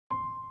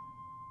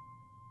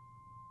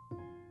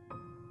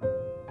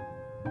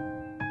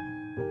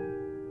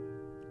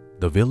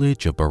The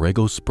village of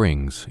Borrego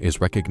Springs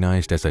is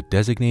recognized as a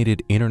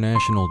designated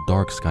international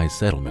dark sky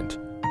settlement.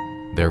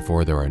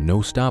 Therefore, there are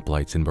no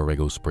stoplights in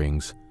Borrego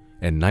Springs,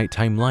 and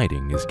nighttime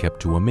lighting is kept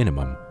to a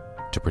minimum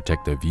to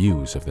protect the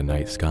views of the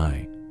night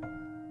sky.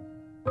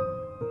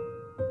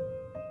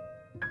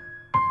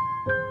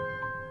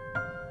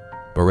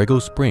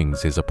 Borrego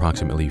Springs is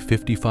approximately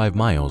 55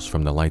 miles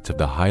from the lights of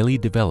the highly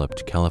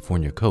developed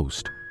California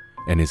coast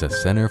and is a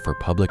center for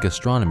public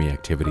astronomy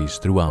activities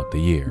throughout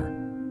the year.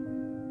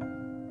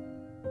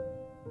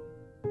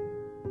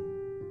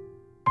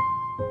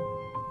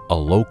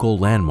 A local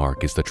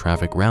landmark is the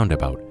traffic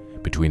roundabout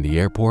between the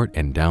airport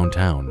and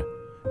downtown,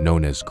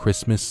 known as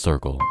Christmas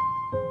Circle.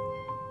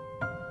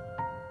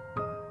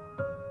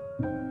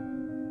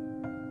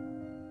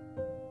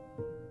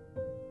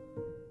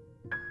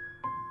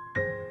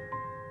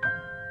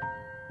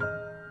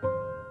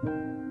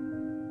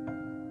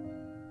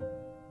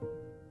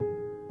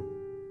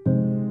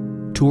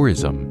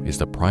 Tourism is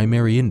the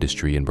primary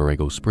industry in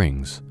Borrego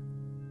Springs.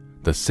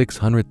 The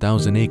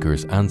 600,000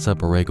 acres Anza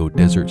Borrego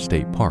Desert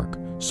State Park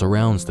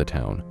surrounds the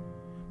town,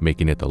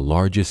 making it the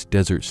largest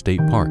desert state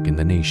park in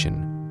the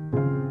nation.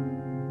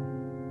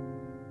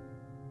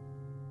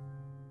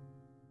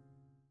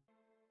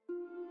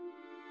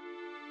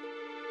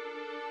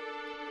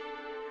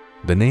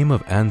 The name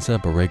of Anza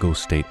Borrego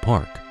State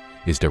Park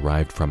is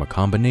derived from a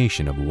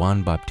combination of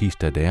Juan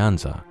Baptista de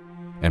Anza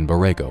and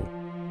Borrego,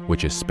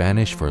 which is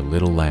Spanish for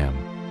little lamb,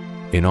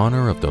 in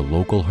honor of the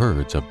local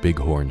herds of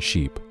bighorn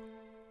sheep.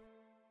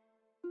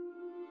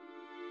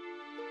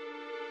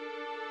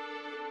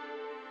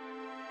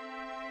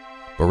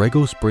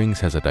 Borrego Springs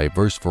has a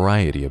diverse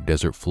variety of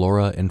desert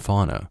flora and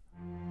fauna.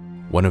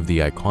 One of the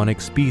iconic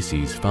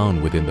species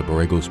found within the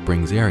Borrego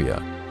Springs area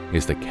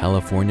is the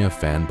California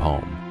fan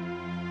palm.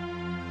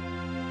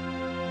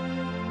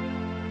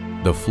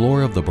 The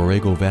floor of the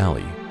Borrego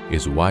Valley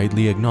is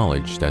widely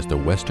acknowledged as the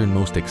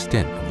westernmost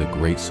extent of the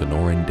Great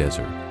Sonoran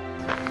Desert.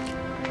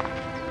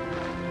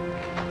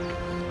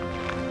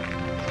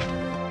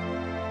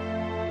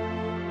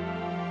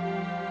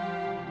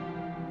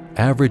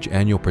 Average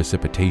annual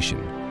precipitation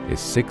is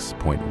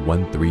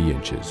 6.13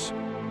 inches.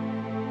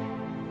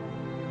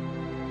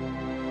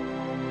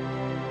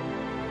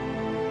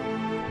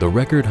 The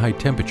record high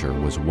temperature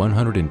was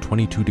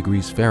 122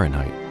 degrees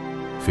Fahrenheit,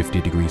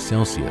 50 degrees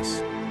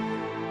Celsius.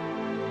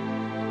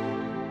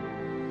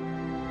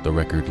 The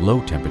record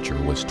low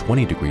temperature was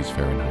 20 degrees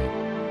Fahrenheit,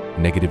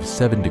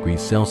 -7 degrees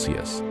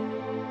Celsius,